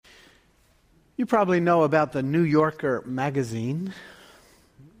You probably know about the New Yorker magazine.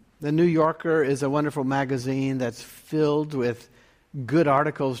 The New Yorker is a wonderful magazine that's filled with good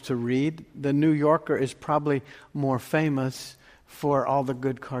articles to read. The New Yorker is probably more famous for all the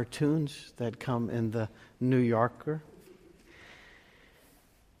good cartoons that come in the New Yorker.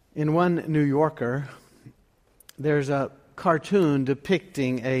 In one New Yorker, there's a cartoon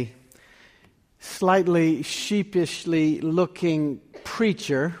depicting a slightly sheepishly looking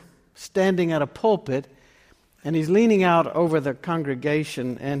preacher standing at a pulpit, and he's leaning out over the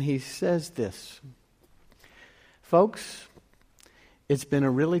congregation, and he says this: "Folks, it's been a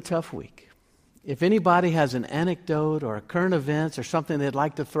really tough week. If anybody has an anecdote or a current events or something they'd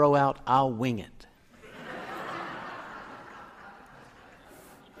like to throw out, I'll wing it."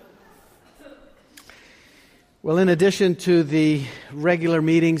 Well, in addition to the regular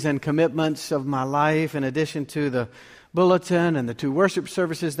meetings and commitments of my life, in addition to the bulletin and the 2 worship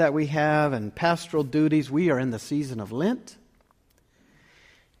services that we have and pastoral duties, we are in the season of Lent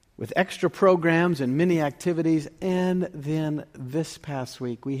with extra programs and many activities. And then this past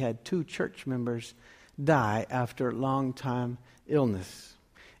week, we had 2 church members die after long-time illness.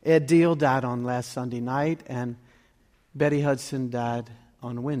 Ed Deal died on last Sunday night, and Betty Hudson died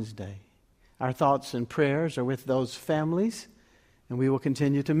on Wednesday. Our thoughts and prayers are with those families, and we will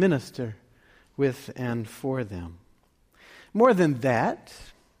continue to minister with and for them. More than that,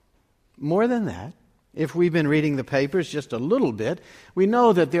 if we've been reading the papers just a little bit, we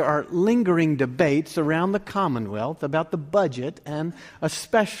know that there are lingering debates around the Commonwealth about the budget and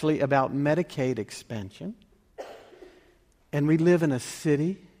especially about Medicaid expansion. And we live in a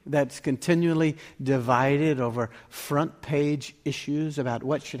city that's continually divided over front page issues about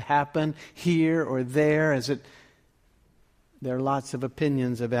what should happen here or there. There are lots of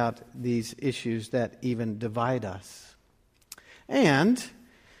opinions about these issues that even divide us. And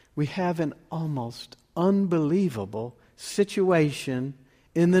we have an almost unbelievable situation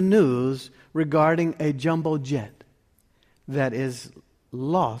in the news regarding a jumbo jet that is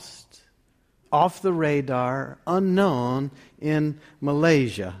lost, off the radar, unknown in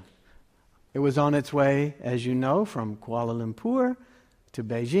Malaysia. It was on its way, as you know, from Kuala Lumpur to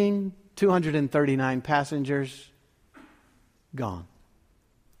Beijing. 239 passengers gone.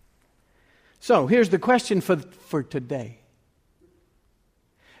 So here's the question for today.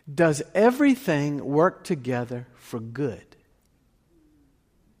 Does everything work together for good?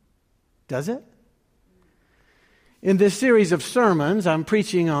 Does it? In this series of sermons, I'm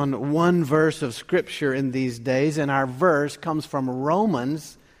preaching on one verse of Scripture in these days, and our verse comes from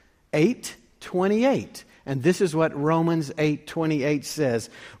Romans 8:28. And this is what Romans 8:28 says: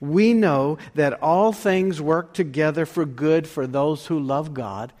 "We know that all things work together for good for those who love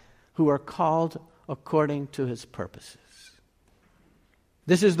God, who are called according to His purposes."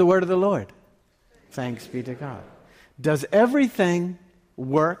 This is the word of the Lord. Thanks be to God. Does everything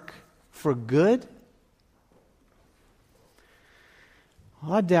work for good?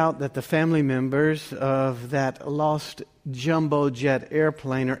 I doubt that the family members of that lost jumbo jet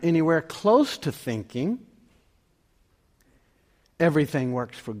airplane are anywhere close to thinking everything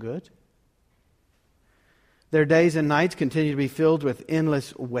works for good. Their days and nights continue to be filled with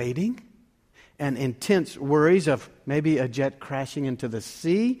endless waiting and intense worries of maybe a jet crashing into the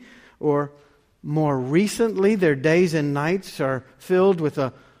sea, or more recently, their days and nights are filled with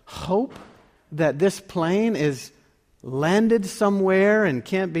a hope that this plane is landed somewhere and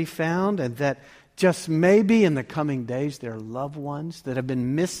can't be found, and that just maybe in the coming days their loved ones that have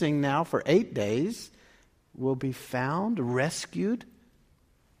been missing now for 8 days will be found, rescued.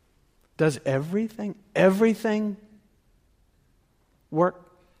 Does everything work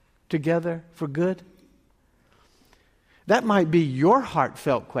together for good? That might be your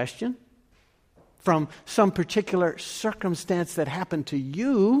heartfelt question from some particular circumstance that happened to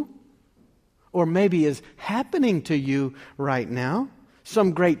you, or maybe is happening to you right now.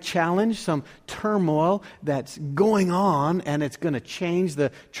 Some great challenge, some turmoil that's going on, and it's going to change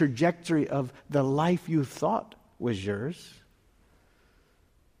the trajectory of the life you thought was yours.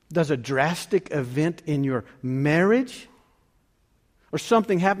 Does a drastic event in your marriage, or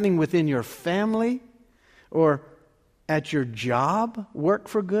something happening within your family, or at your job work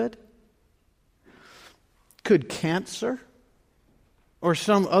for good? Could cancer or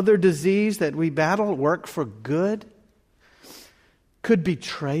some other disease that we battle work for good? Could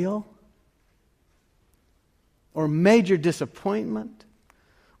betrayal or major disappointment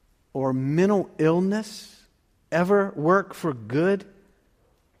or mental illness ever work for good?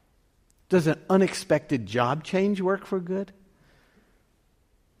 Does an unexpected job change work for good?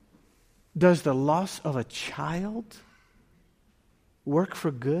 Does the loss of a child work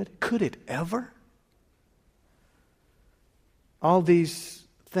for good? Could it ever? All these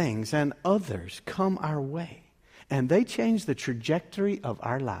things and others come our way, and they change the trajectory of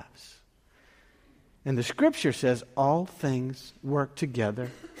our lives. And the Scripture says all things work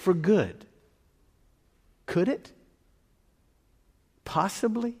together for good. Could it?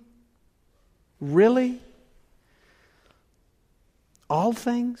 Possibly? Really? All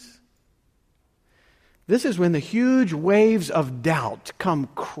things? This is when the huge waves of doubt come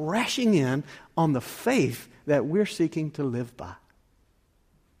crashing in on the faith that we're seeking to live by.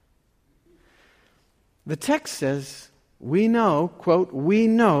 The text says, we know, quote, we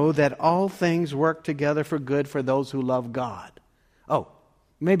know that all things work together for good for those who love God. Oh,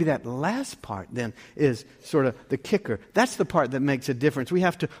 maybe that last part then is sort of the kicker. That's the part that makes a difference. We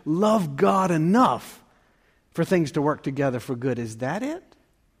have to love God enough for things to work together for good. Is that it?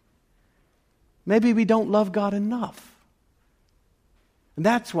 Maybe we don't love God enough. And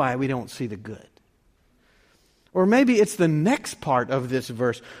that's why we don't see the good. Or maybe it's the next part of this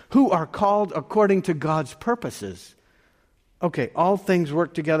verse, who are called according to God's purposes. Okay, all things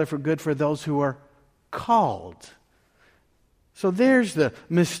work together for good for those who are called. So there's the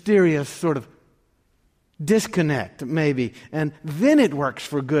mysterious sort of disconnect, maybe. And then it works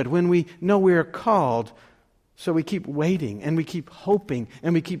for good when we know we're called. So we keep waiting, and we keep hoping,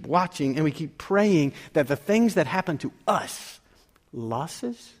 and we keep watching, and we keep praying that the things that happen to us,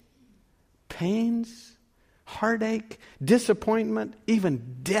 losses, pains, heartache, disappointment,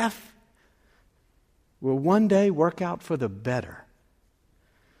 even death, will one day work out for the better.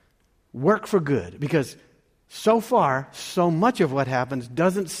 Work for good. Because so far, so much of what happens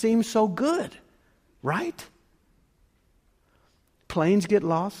doesn't seem so good. Right? Planes get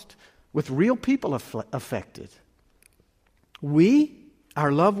lost with real people affected. We,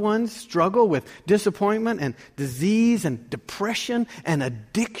 our loved ones, struggle with disappointment and disease and depression and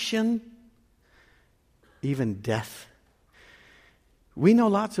addiction, even death. We know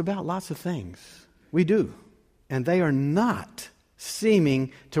lots about lots of things. We do. And they are not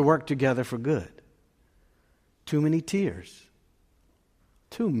seeming to work together for good. Too many tears.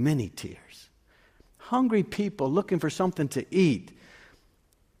 Too many tears. Hungry people looking for something to eat.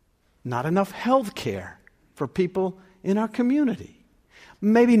 Not enough health care for people in our community.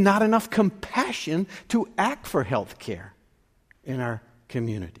 Maybe not enough compassion to act for health care in our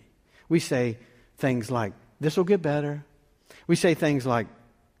community. We say things like, this will get better. We say things like,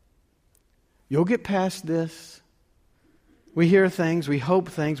 you'll get past this. We hear things, we hope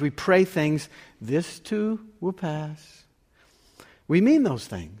things, we pray things. This too will pass. We mean those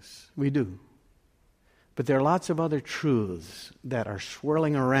things. We do. But there are lots of other truths that are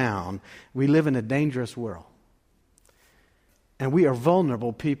swirling around. We live in a dangerous world. And we are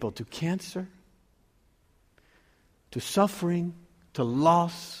vulnerable people to cancer, to suffering, to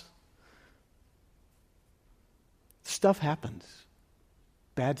loss. Stuff happens.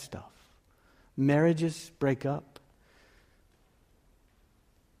 Bad stuff. Marriages break up.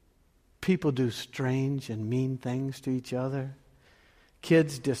 People do strange and mean things to each other.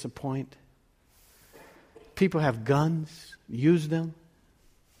 Kids disappoint. People have guns, use them.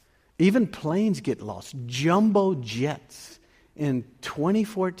 Even planes get lost. Jumbo jets in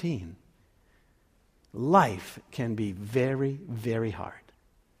 2014. Life can be very, very hard.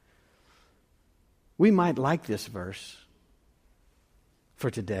 We might like this verse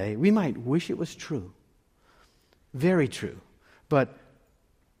for today. We might wish it was true. Very true. But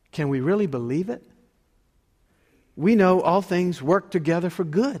can we really believe it? We know all things work together for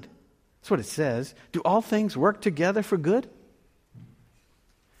good. That's what it says. Do all things work together for good?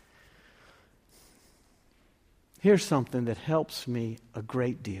 Here's something that helps me a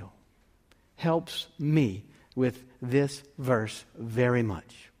great deal. Helps me with this verse very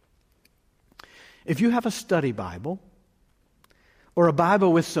much. If you have a study Bible or a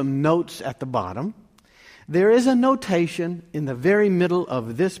Bible with some notes at the bottom, there is a notation in the very middle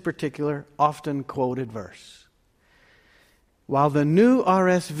of this particular often quoted verse. While the New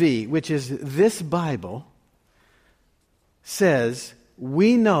RSV, which is this Bible, says,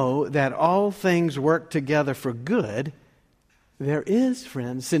 we know that all things work together for good, there is,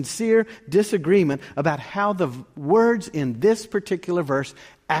 friends, sincere disagreement about how the words in this particular verse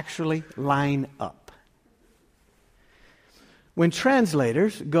actually line up. When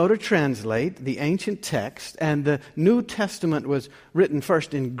translators go to translate the ancient text, and the New Testament was written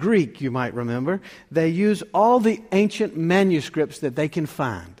first in Greek, you might remember, they use all the ancient manuscripts that they can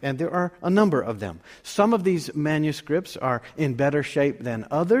find, and there are a number of them. Some of these manuscripts are in better shape than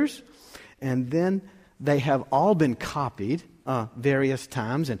others, and then they have all been copied various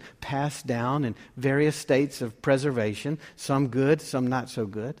times and passed down in various states of preservation, some good, some not so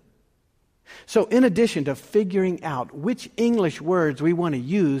good. So in addition to figuring out which English words we want to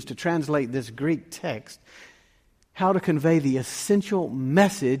use to translate this Greek text, how to convey the essential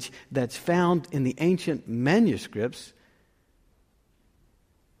message that's found in the ancient manuscripts,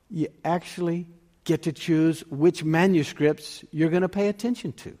 you actually get to choose which manuscripts you're going to pay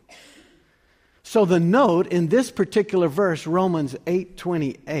attention to. So the note in this particular verse, Romans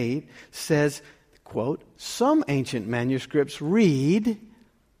 8:28, says, quote, some ancient manuscripts read,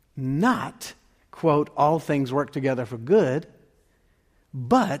 not, quote, all things work together for good,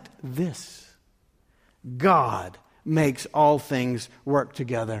 but this, God makes all things work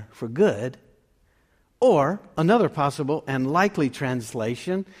together for good. Or, another possible and likely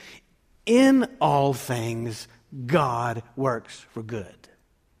translation, in all things, God works for good.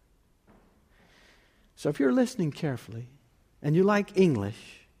 So if you're listening carefully, and you like English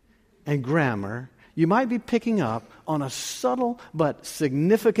and grammar, you might be picking up on a subtle but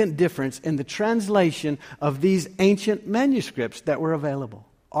significant difference in the translation of these ancient manuscripts that are available.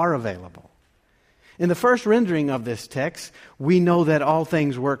 In the first rendering of this text, we know that all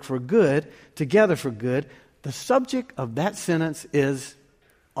things work for good, together for good. The subject of that sentence is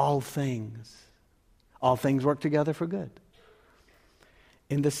all things. All things work together for good.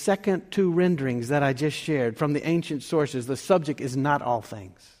 In the second two renderings that I just shared from the ancient sources, the subject is not all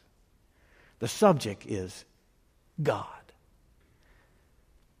things. The subject is God.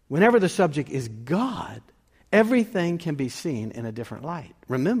 Whenever the subject is God, everything can be seen in a different light.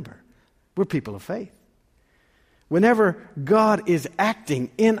 Remember, we're people of faith. Whenever God is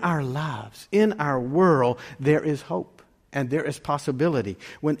acting in our lives, in our world, there is hope and there is possibility.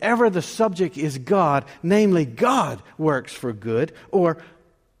 Whenever the subject is God, namely God works for good, or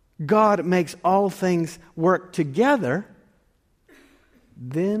God makes all things work together,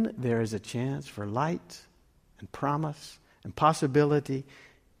 then there is a chance for light and promise and possibility,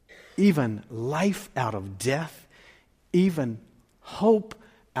 even life out of death, even hope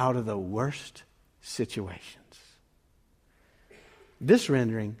out of the worst situations. This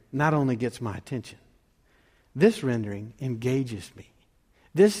rendering not only gets my attention, this rendering engages me.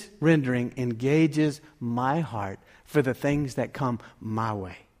 This rendering engages my heart for the things that come my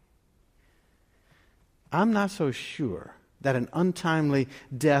way. I'm not so sure that an untimely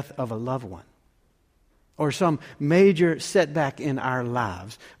death of a loved one or some major setback in our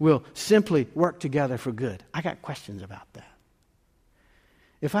lives will simply work together for good. I got questions about that.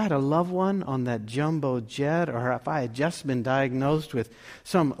 If I had a loved one on that jumbo jet, or if I had just been diagnosed with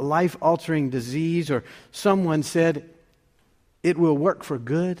some life-altering disease, or someone said it will work for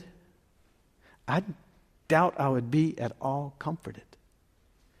good, I doubt I would be at all comforted.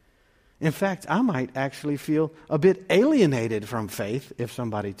 In fact, I might actually feel a bit alienated from faith if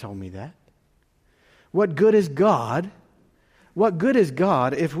somebody told me that. What good is God? What good is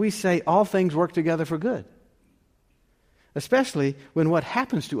God if we say all things work together for good? Especially when what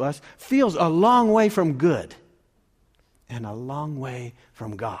happens to us feels a long way from good and a long way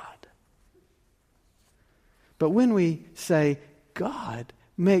from God. But when we say God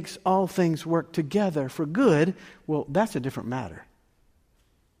makes all things work together for good, well, that's a different matter.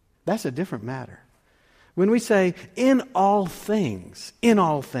 That's a different matter. When we say in all things,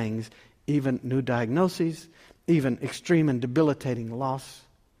 even new diagnoses, even extreme and debilitating loss,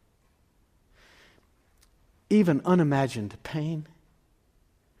 even unimagined pain,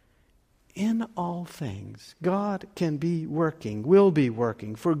 in all things, God can be working, will be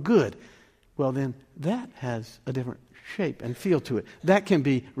working for good. Well, then that has a different shape and feel to it. That can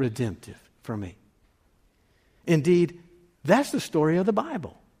be redemptive for me. Indeed, that's the story of the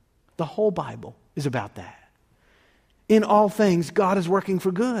Bible. The whole Bible is about that. In all things, God is working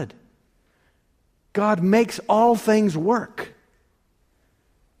for good. God makes all things work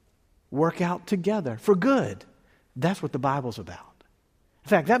out together for good. That's what the Bible's about. In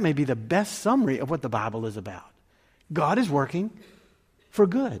fact, that may be the best summary of what the Bible is about. God is working for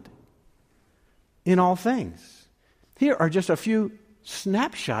good in all things. Here are just a few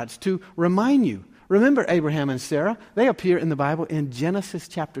snapshots to remind you. Remember Abraham and Sarah? They appear in the Bible in Genesis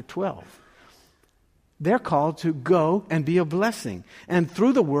chapter 12. They're called to go and be a blessing. And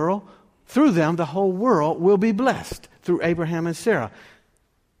through them, the whole world will be blessed through Abraham and Sarah.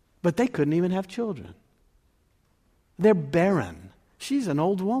 But they couldn't even have children. They're barren. She's an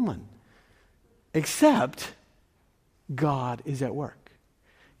old woman. Except God is at work.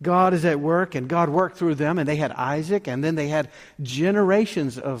 God is at work, and God worked through them, and they had Isaac, and then they had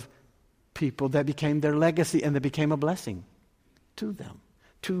generations of people that became their legacy, and that became a blessing to them,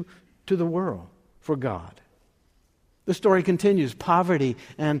 to the world, for God. The story continues. Poverty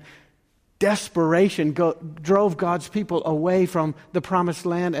and desperation drove God's people away from the promised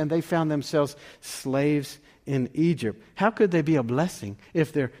land, and they found themselves slaves in Egypt. How could they be a blessing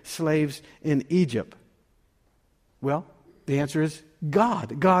if they're slaves in Egypt? Well, the answer is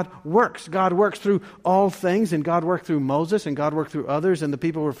God. God works. God works through all things, and God worked through Moses, and God worked through others, and the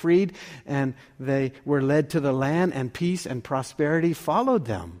people were freed, and they were led to the land, and peace and prosperity followed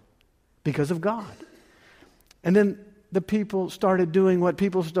them because of God. And then the people started doing what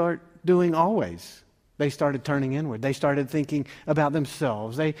people start doing always. They started turning inward. They started thinking about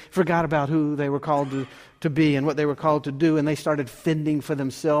themselves. They forgot about who they were called to be and what they were called to do, and they started fending for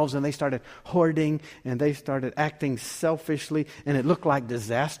themselves, and they started hoarding, and they started acting selfishly, and it looked like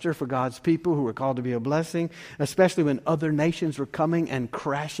disaster for God's people who were called to be a blessing, especially when other nations were coming and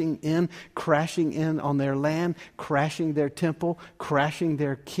crashing in on their land, crashing their temple, crashing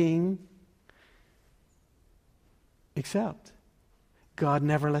their king. Except God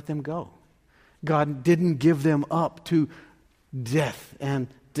never let them go. God didn't give them up to death and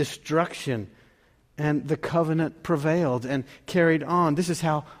destruction, and the covenant prevailed and carried on. This is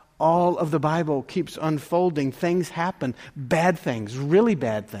how all of the Bible keeps unfolding. Things happen, bad things, really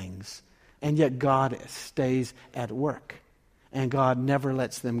bad things, and yet God stays at work, and God never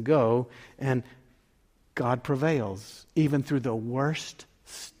lets them go, and God prevails even through the worst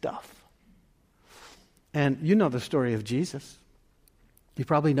stuff. And you know the story of Jesus. You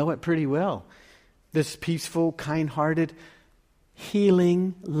probably know it pretty well. This peaceful, kind-hearted,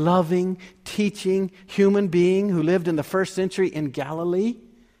 healing, loving, teaching human being who lived in the first century in Galilee.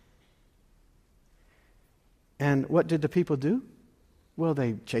 And what did the people do? Well,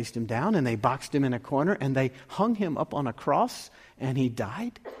 they chased him down and they boxed him in a corner and they hung him up on a cross and he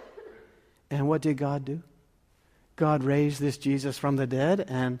died. And what did God do? God raised this Jesus from the dead,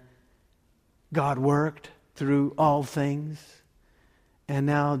 and God worked through all things. And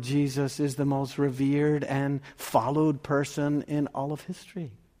now Jesus is the most revered and followed person in all of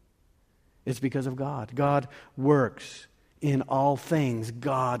history. It's because of God. God works in all things.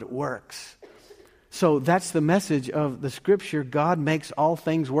 God works. So that's the message of the Scripture. God makes all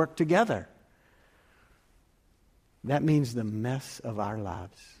things work together. That means the mess of our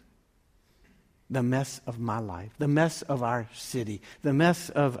lives, the mess of my life, the mess of our city, the mess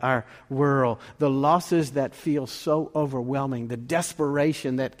of our world, the losses that feel so overwhelming, the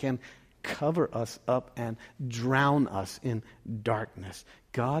desperation that can cover us up and drown us in darkness.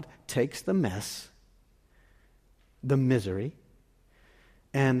 God takes the mess, the misery,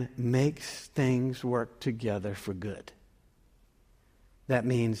 and makes things work together for good. That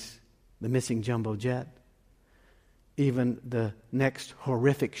means the missing jumbo jet, even the next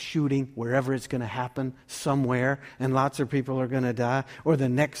horrific shooting, wherever it's going to happen, somewhere, and lots of people are going to die, or the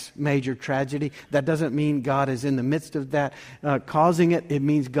next major tragedy. That doesn't mean God is in the midst of that, causing it. It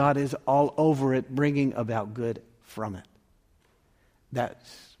means God is all over it, bringing about good from it.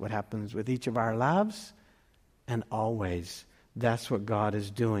 That's what happens with each of our lives, and always. That's what God is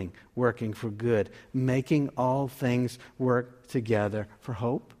doing, working for good, making all things work together for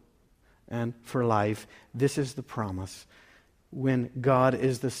hope and for life. This is the promise. When God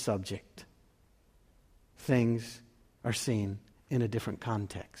is the subject, things are seen in a different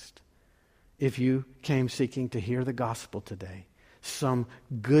context. If you came seeking to hear the gospel today, some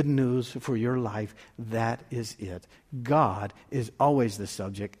good news for your life, that is it. God is always the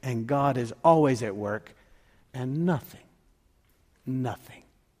subject, and God is always at work, and nothing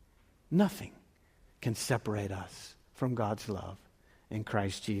can separate us from God's love in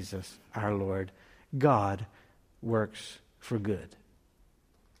Christ Jesus our Lord. God works for good.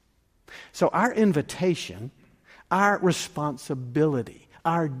 So our invitation, our responsibility,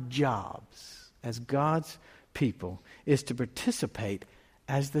 our jobs as God's people is to participate,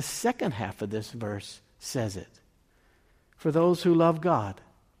 as the second half of this verse says it, for those who love God,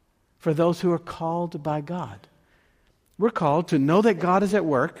 for those who are called by God. We're called to know that God is at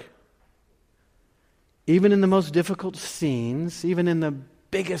work, even in the most difficult scenes, even in the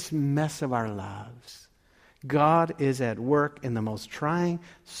biggest mess of our lives. God is at work in the most trying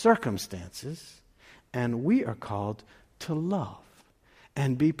circumstances, and we are called to love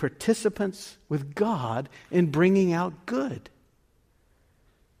and be participants with God in bringing out good.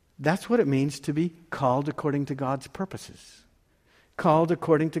 That's what it means to be called according to God's purposes. Called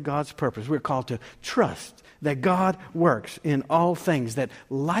according to God's purpose. We're called to trust that God works in all things, that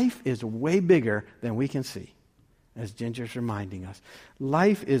life is way bigger than we can see, as Ginger's reminding us.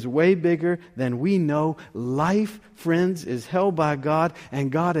 Life is way bigger than we know. Life, friends, is held by God,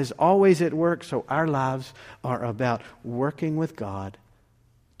 and God is always at work, so our lives are about working with God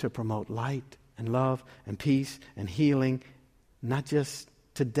to promote light and love and peace and healing, not just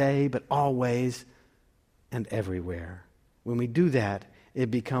today, but always and everywhere. When we do that, it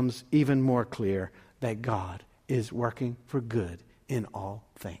becomes even more clear that God is working for good in all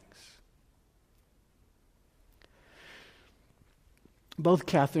things. Both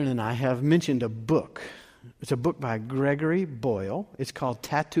Catherine and I have mentioned a book. It's a book by Gregory Boyle. It's called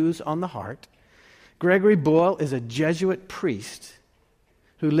Tattoos on the Heart. Gregory Boyle is a Jesuit priest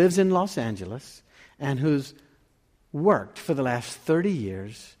who lives in Los Angeles and who's worked for the last 30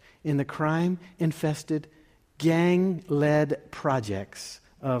 years in the crime-infested, gang-led projects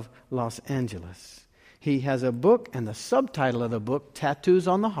of Los Angeles. He has a book, and the subtitle of the book, Tattoos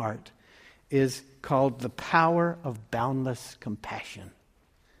on the Heart, is called The Power of Boundless Compassion.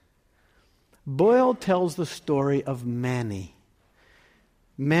 Boyle tells the story of Manny.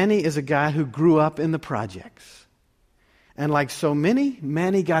 Manny is a guy who grew up in the projects. And like so many,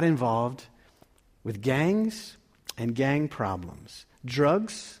 Manny got involved with gangs and gang problems,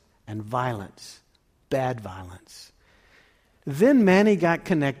 drugs and violence, bad violence. Then Manny got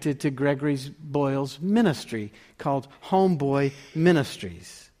connected to Gregory Boyle's ministry called Homeboy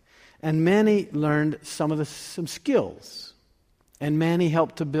Ministries. And Manny learned some skills. And Manny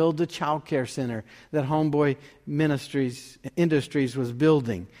helped to build the child care center that Homeboy Industries was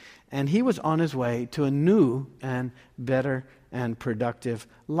building. And he was on his way to a new and better and productive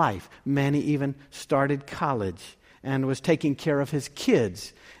life. Manny even started college and was taking care of his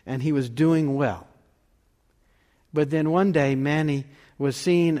kids, and he was doing well. But then one day, Manny was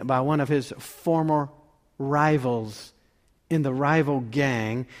seen by one of his former rivals in the rival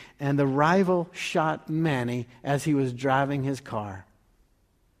gang, and the rival shot Manny as he was driving his car.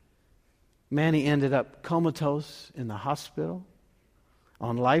 Manny ended up comatose in the hospital,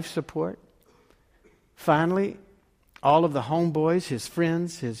 on life support. Finally, all of the homeboys, his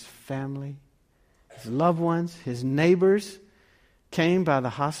friends, his family, his loved ones, his neighbors came by the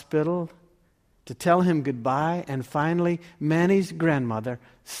hospital to tell him goodbye, and finally Manny's grandmother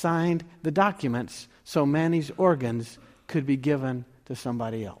signed the documents so Manny's organs could be given to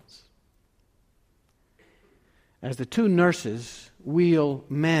somebody else. As the two nurses wheel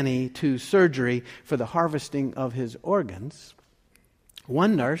Manny to surgery for the harvesting of his organs,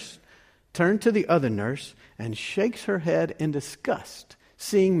 one nurse turned to the other nurse and shakes her head in disgust,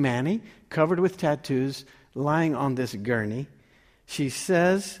 seeing Manny covered with tattoos lying on this gurney. She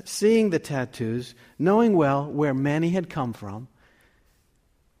says, seeing the tattoos, knowing well where Manny had come from,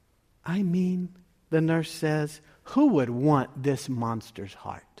 the nurse says, who would want this monster's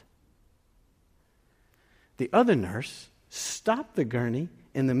heart? The other nurse stopped the gurney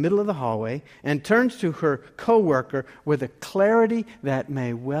in the middle of the hallway and turns to her co-worker with a clarity that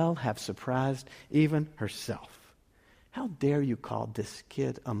may well have surprised even herself. How dare you call this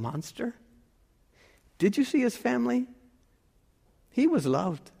kid a monster? Did you see his family? He was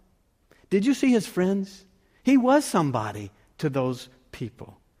loved. Did you see his friends? He was somebody to those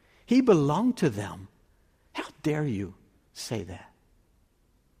people. He belonged to them. How dare you say that?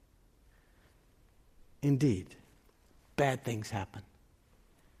 Indeed, bad things happen.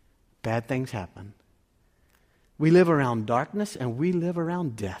 Bad things happen. We live around darkness and we live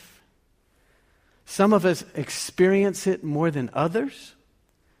around death. Some of us experience it more than others.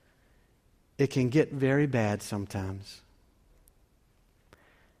 It can get very bad sometimes.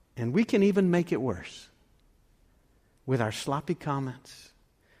 And we can even make it worse with our sloppy comments,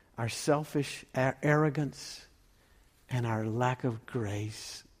 our selfish arrogance, and our lack of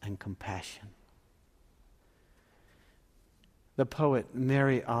grace and compassion. The poet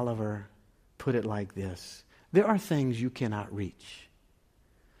Mary Oliver put it like this: there are things you cannot reach,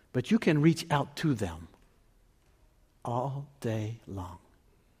 but you can reach out to them all day long.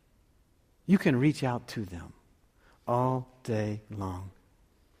 You can reach out to them all day long.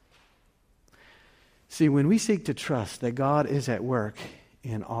 See, when we seek to trust that God is at work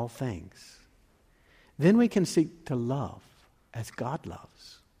in all things, then we can seek to love as God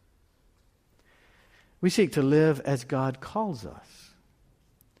loves. We seek to live as God calls us.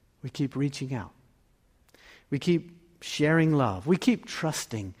 We keep reaching out. We keep sharing love. We keep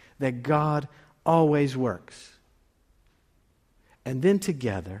trusting that God always works. And then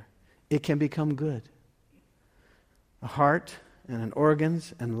together, it can become good. A heart and an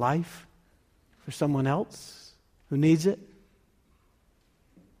organs and life for someone else who needs it.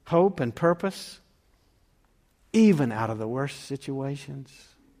 Hope and purpose, even out of the worst situations.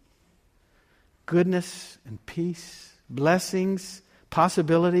 Goodness and peace, blessings,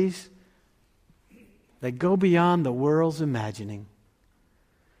 possibilities that go beyond the world's imagining.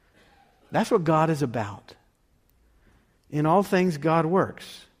 That's what God is about. In all things, God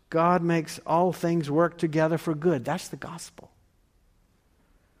works. God makes all things work together for good. That's the gospel.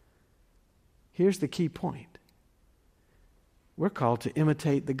 Here's the key point. We're called to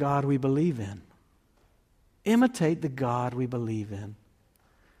imitate the God we believe in. Imitate the God we believe in.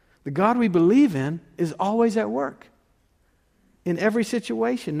 The God we believe in is always at work. In every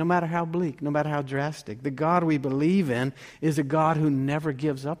situation, no matter how bleak, no matter how drastic. The God we believe in is a God who never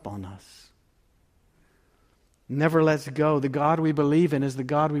gives up on us. Never lets go. The God we believe in is the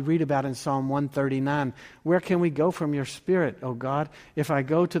God we read about in Psalm 139. Where can we go from your Spirit, O God? If I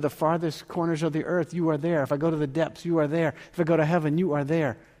go to the farthest corners of the earth, you are there. If I go to the depths, you are there. If I go to heaven, you are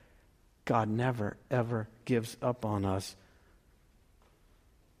there. God never, ever gives up on us.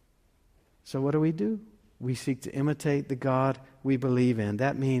 So what do? We seek to imitate the God we believe in.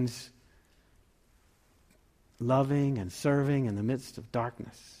 That means loving and serving in the midst of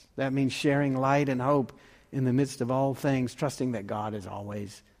darkness. That means sharing light and hope in the midst of all things, trusting that God is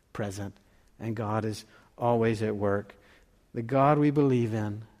always present and God is always at work. The God we believe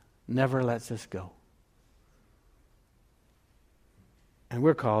in never lets us go. And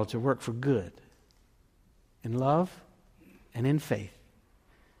we're called to work for good in love and in faith.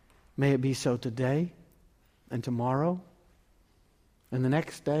 May it be so today and tomorrow and the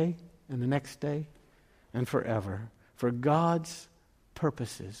next day and the next day and forever. For God's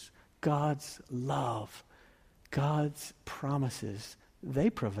purposes, God's love, God's promises, they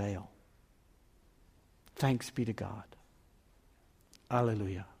prevail. Thanks be to God.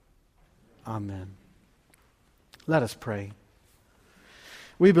 Alleluia. Amen. Let us pray.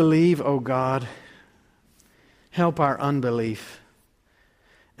 We believe, O God, help our unbelief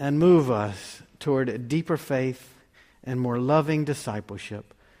and move us toward deeper faith and more loving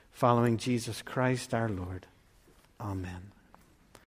discipleship following Jesus Christ our Lord. Amen.